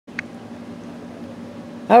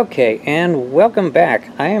Okay, and welcome back.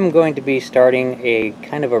 I am going to be starting a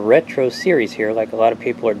kind of a retro series here, like a lot of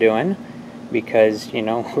people are doing, because, you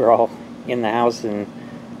know, we're all in the house and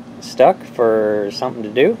stuck for something to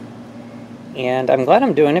do. And I'm glad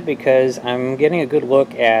I'm doing it because I'm getting a good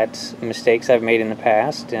look at mistakes I've made in the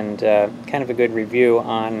past and kind of a good review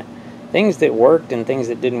on things that worked and things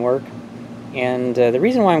that didn't work. And the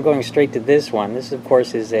reason why I'm going straight to this one, this of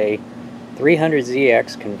course is a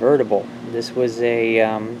 300ZX convertible. This was a,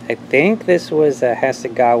 I think this was a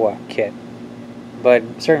Hasegawa kit, but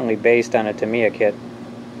certainly based on a Tamiya kit.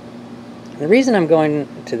 The reason I'm going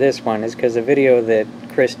to this one is because a video that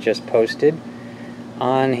Chris just posted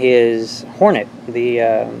on his Hornet,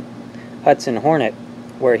 the Hudson Hornet,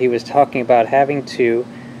 where he was talking about having to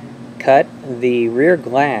cut the rear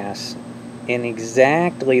glass in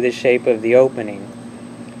exactly the shape of the opening.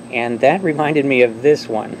 And that reminded me of this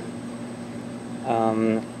one.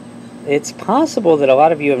 It's possible that a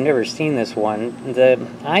lot of you have never seen this one. The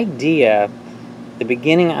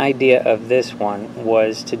beginning idea of this one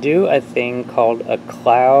was to do a thing called a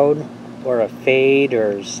cloud or a fade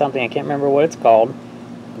or something. I can't remember what it's called,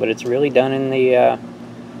 but it's really done in the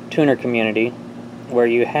tuner community, where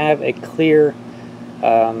you have a clear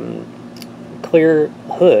hood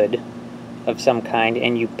of some kind,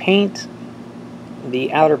 and you paint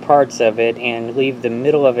the outer parts of it and leave the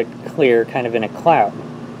middle of it clear, kind of in a cloud.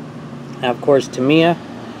 Now, of course, Tamiya,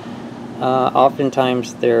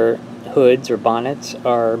 oftentimes their hoods or bonnets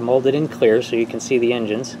are molded in clear so you can see the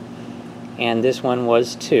engines, and this one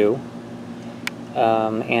was too.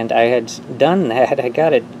 And I had done that. I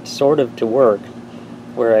got it sort of to work,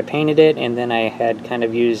 where I painted it and then I had kind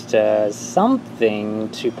of used something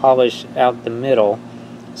to polish out the middle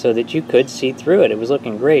so that you could see through it. It was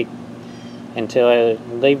looking great until I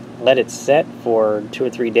let it set for 2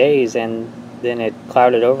 or 3 days, and then it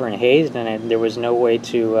clouded over and hazed, and there was no way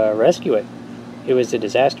to rescue it. It was a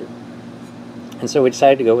disaster. And so we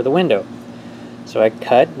decided to go with a window. So I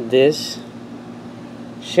cut this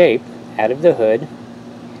shape out of the hood,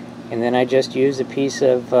 and then I just used a piece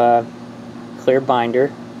of clear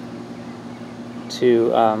binder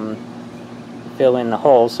to fill in the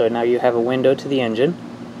hole, so now you have a window to the engine.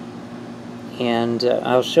 And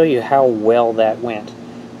I'll show you how well that went.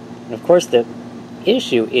 And of course the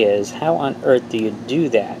issue is, how on earth do you do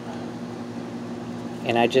that?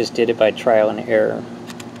 And I just did it by trial and error.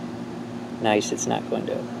 Nice, I'm not going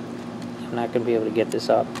to be able to get this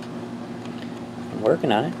up. I'm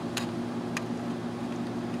working on it.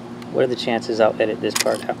 What are the chances I'll edit this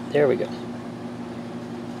part out? There we go.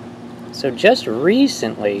 So just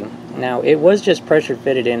recently, now it was just pressure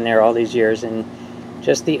fitted in there all these years, and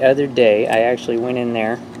just the other day I actually went in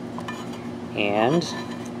there, and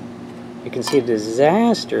you can see a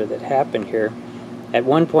disaster that happened here. At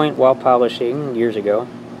one point while polishing years ago,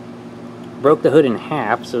 broke the hood in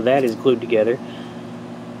half, so that is glued together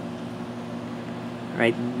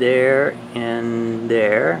right there and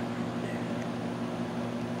there.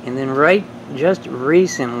 And then just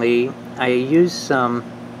recently I used some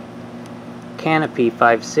Canopy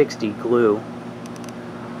 560 glue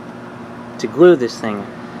to glue this thing,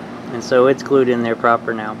 and so it's glued in there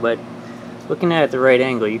proper now. But looking at it at the right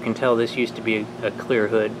angle, you can tell this used to be a clear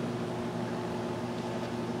hood,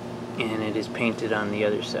 and it is painted on the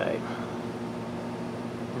other side.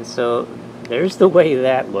 And so there's the way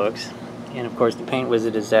that looks. And of course the paint was a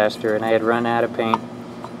disaster, and I had run out of paint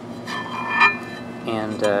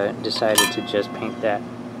and decided to just paint that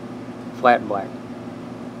flat black,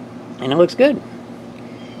 and it looks good.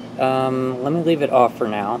 Let me leave it off for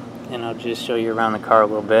now, and I'll just show you around the car a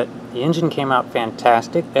little bit. The engine came out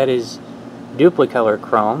fantastic. That is duplicolor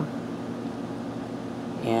chrome,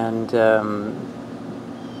 and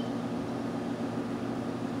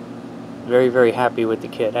very, very happy with the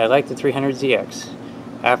kit. I like the 300ZX.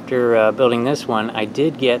 After building this one, I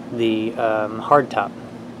did get the hardtop,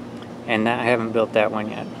 and I haven't built that one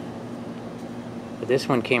yet. But this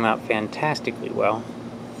one came out fantastically well.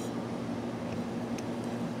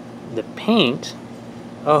 The paint,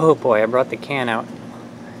 oh boy, I brought the can out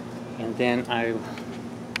and then I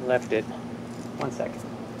left it. 1 second.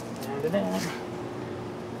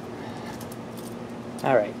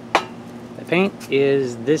 Alright, the paint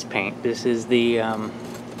is this paint. This is the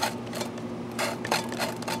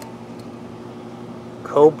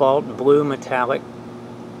cobalt blue metallic,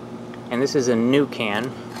 and this is a new can.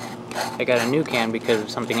 I got a new can because of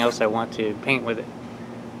something else I want to paint with it.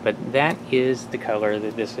 But that is the color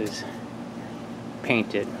that this is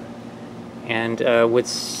painted. And with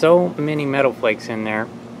so many metal flakes in there,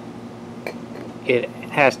 it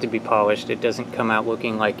has to be polished. It doesn't come out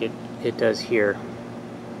looking like it does here.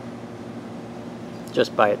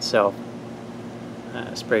 just by itself.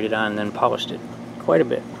 Sprayed it on and then polished it quite a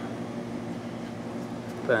bit.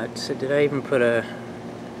 But so did I even put a,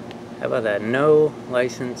 how about that, no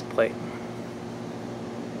license plate?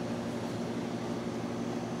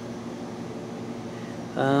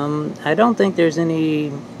 I don't think there's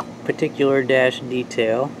any particular dash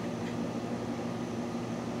detail.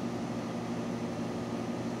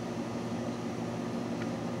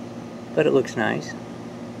 But it looks nice.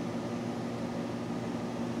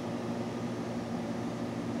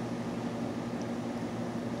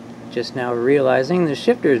 Just now realizing the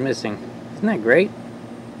shifter is missing. Isn't that great?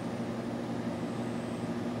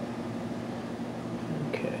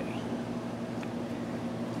 Okay.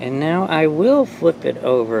 And now I will flip it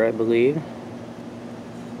over, I believe.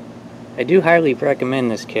 I do highly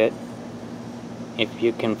recommend this kit, if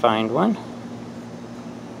you can find one.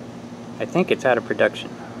 I think it's out of production.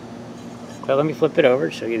 So let me flip it over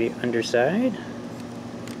to show you the underside.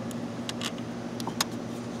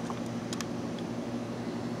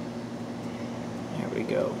 There we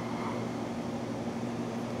go.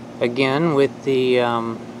 Again, with the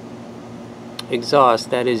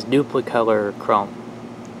exhaust, that is duplicolor chrome.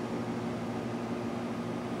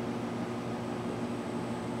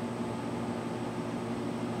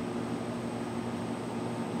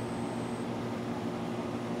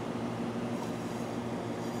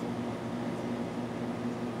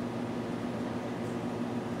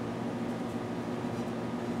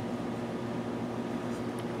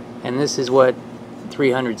 And this is what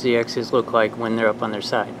 300ZXs look like when they're up on their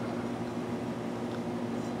side.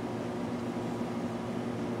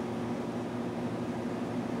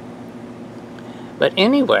 But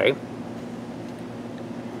anyway,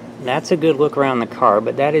 that's a good look around the car,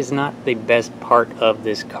 but that is not the best part of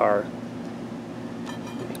this car.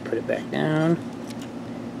 Let me put it back down.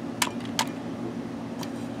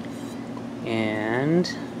 And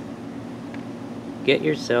get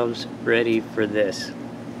yourselves ready for this.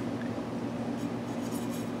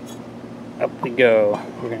 Up we go.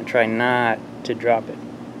 We're going to try not to drop it.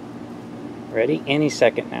 Ready? Any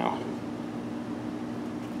second now.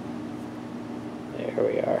 There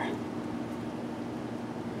we are.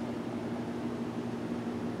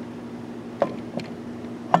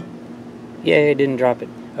 Yay, didn't drop it.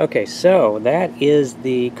 Okay, so that is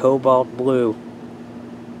the cobalt blue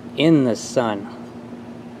in the sun.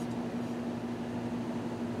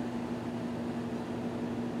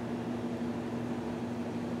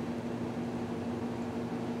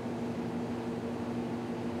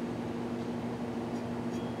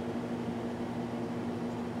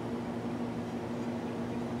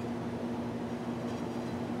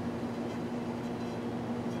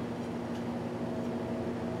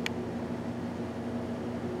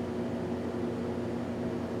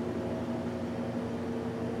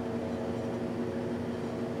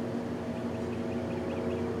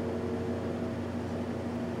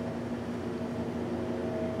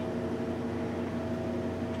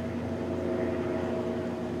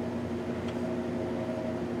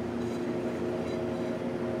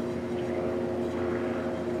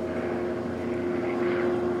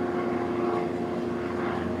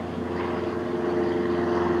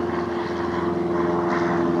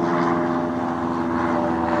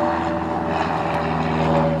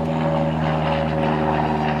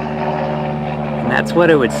 That's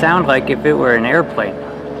what it would sound like if it were an airplane.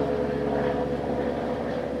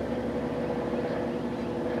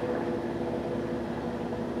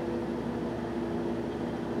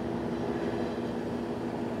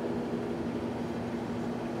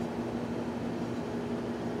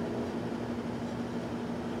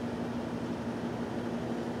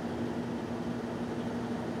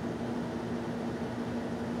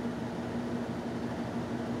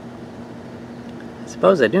 I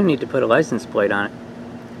suppose I do need to put a license plate on it.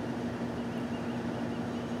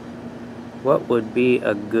 What would be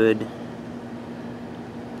a good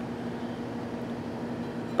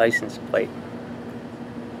license plate?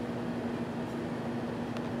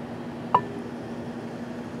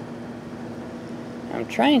 I'm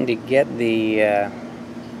trying to get the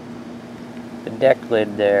deck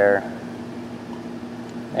lid there.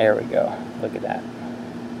 There we go. Look at that.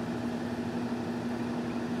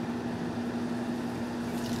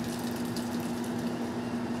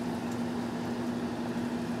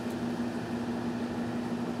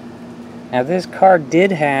 Now this car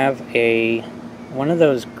did have one of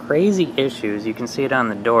those crazy issues. You can see it on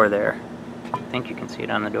the door there. I think you can see it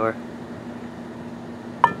on the door.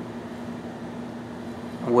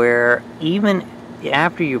 Where even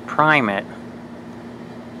after you prime it,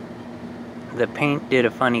 the paint did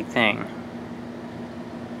a funny thing.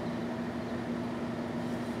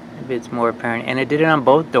 if it's more apparent. And it did it on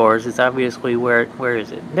both doors. It's obviously where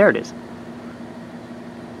is it? There it is.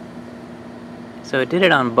 So it did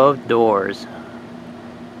it on both doors.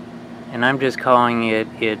 And I'm just calling it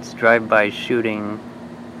its drive-by shooting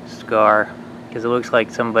scar, because it looks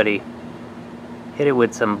like somebody hit it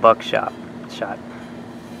with some buckshot shot.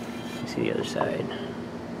 You see the other side.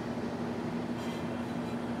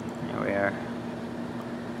 There we are.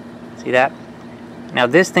 See that? Now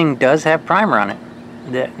this thing does have primer on it.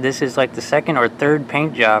 This is like the second or third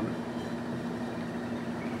paint job,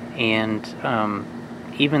 and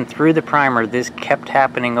even through the primer, this kept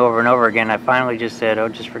happening over and over again. I finally just said, oh,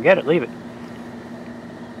 just forget it, leave it.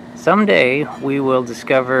 Someday we will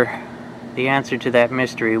discover the answer to that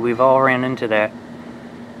mystery. We've all ran into that,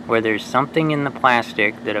 where there's something in the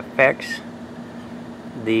plastic that affects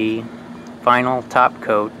the final top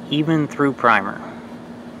coat even through primer.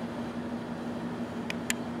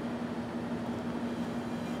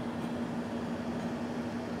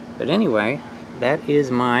 But anyway, that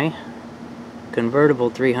is my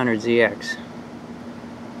convertible 300ZX,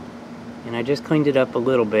 and I just cleaned it up a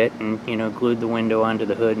little bit and, you know, glued the window onto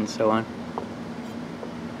the hood and so on.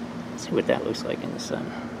 Let's see what that looks like in the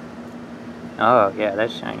sun. Oh yeah,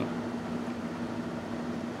 that's shiny.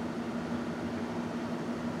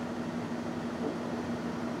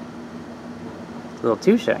 It's a little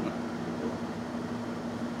too shiny.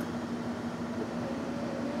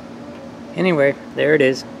 Anyway, there it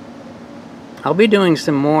is. I'll be doing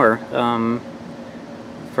some more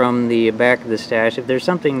from the back of the stash. If there's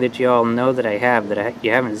something that you all know that I have that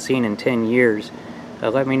you haven't seen in 10 years,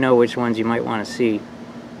 let me know which ones you might want to see.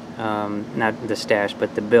 Not the stash,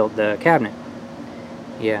 but the cabinet.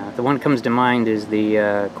 Yeah, the one that comes to mind is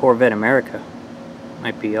the Corvette America.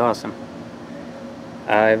 Might be awesome.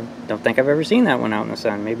 I don't think I've ever seen that one out in the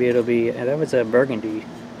sun. Maybe it'll be, that was a burgundy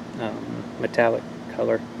metallic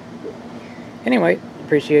color. Anyway,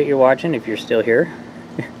 appreciate you watching if you're still here.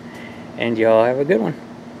 And y'all have a good one.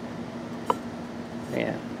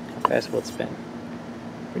 Yeah, how fast will it spin?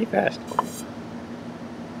 Pretty fast.